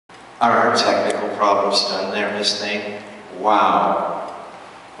Are our technical problems done there, Miss Thing? Wow.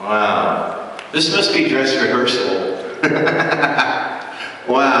 Wow. This must be dress rehearsal.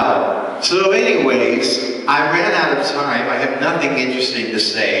 Wow. So anyways, I ran out of time. I have nothing interesting to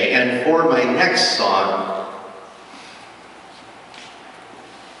say. And for my next song,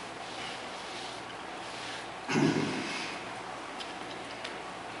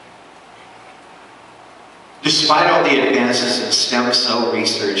 despite all the advances in stem cell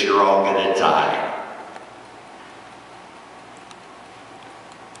research, you're all gonna die.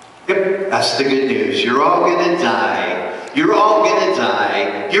 Yep, that's the good news. You're all gonna die. You're all gonna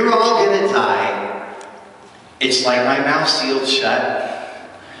die. You're all gonna die. It's like my mouth sealed shut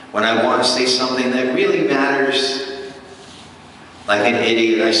when I want to say something that really matters. Like an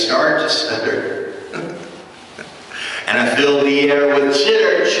idiot, I start to stutter. And I fill the air with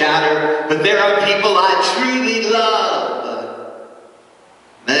chitter chatter, but there are people I truly love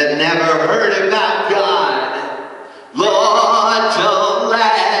that have never heard about God. Lord, don't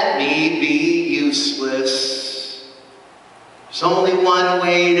let me be useless. There's only one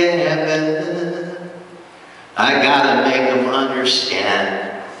way to heaven. I gotta make them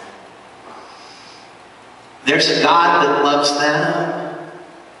understand. There's a God that loves them.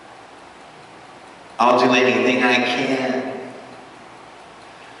 I'll do anything I can.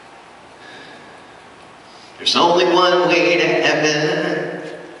 There's only one way to heaven.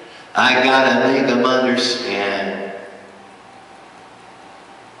 I gotta make them understand.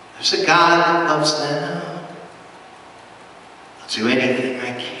 There's a God that loves them. I'll do anything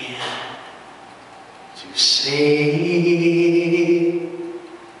I can to save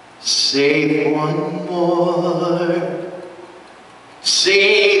one more.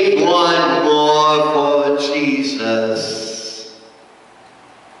 Save one more for Jesus.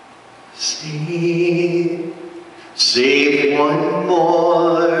 Save one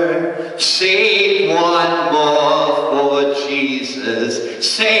more. Save one more for Jesus.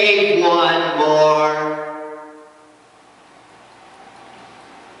 Save one more.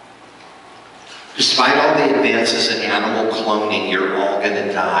 Despite all the advances in animal cloning, you're all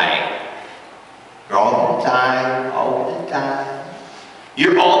gonna die. You're all gonna die, all gonna die.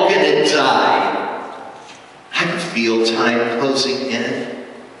 You're all gonna die. I can feel time closing in.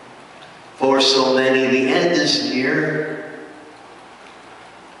 For so many, the end is near.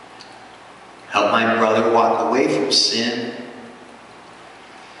 Help my brother walk away from sin.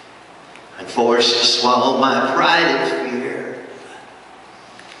 I'm forced to swallow my pride and fear.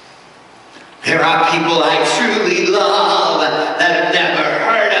 There are people I truly love that have never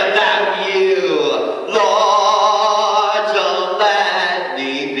heard about you. Lord, don't let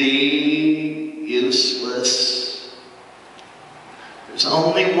me be useless. There's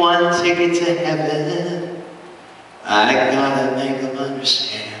only one ticket to heaven. I gotta make them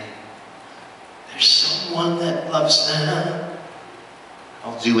understand. There's someone that loves them.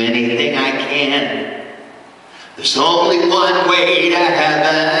 I'll do anything I can. There's only one way to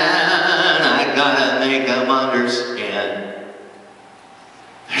heaven. I gotta make them understand.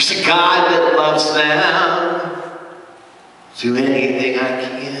 There's a God that loves them. Do anything I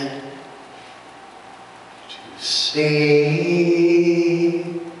can to save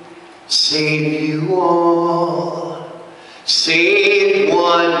you all. Save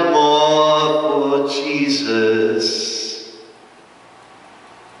one more for Jesus.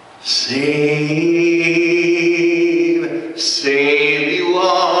 Save you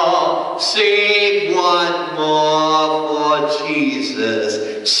all. Save one more for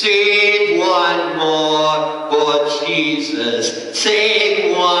Jesus. Save one more for Jesus.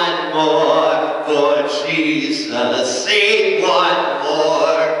 Save one more for Jesus. Save one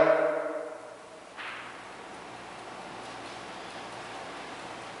more.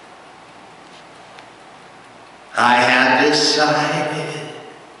 I have decided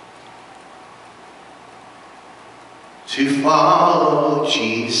to follow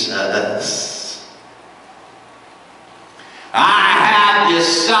Jesus. I have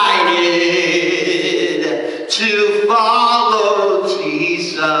decided to follow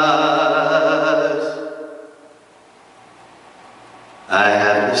Jesus. I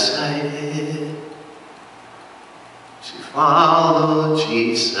have decided to follow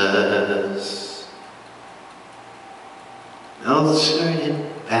Jesus. No turning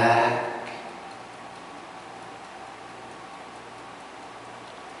back.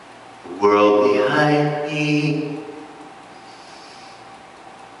 The world behind me,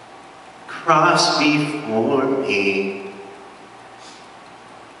 cross before me.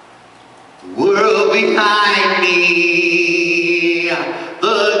 The world behind me,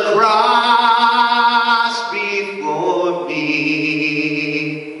 the cross before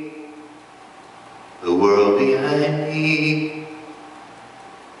me.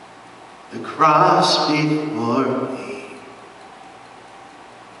 cross before me.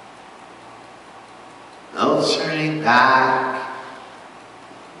 No turning back.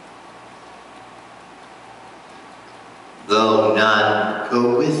 Though none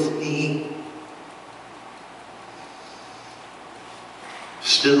go with me,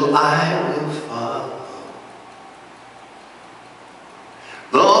 still I will follow.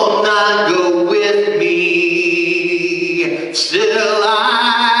 Though none go with me, still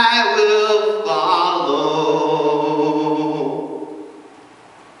I will follow.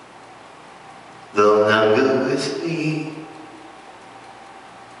 Though none go with me,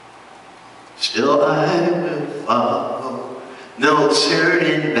 still I will follow. No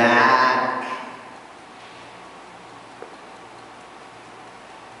turning back.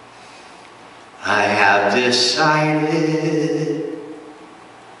 I have decided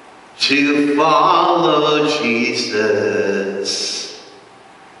to follow Jesus.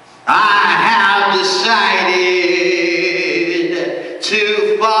 I have decided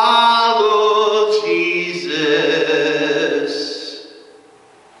to follow Jesus.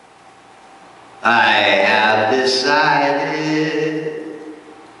 I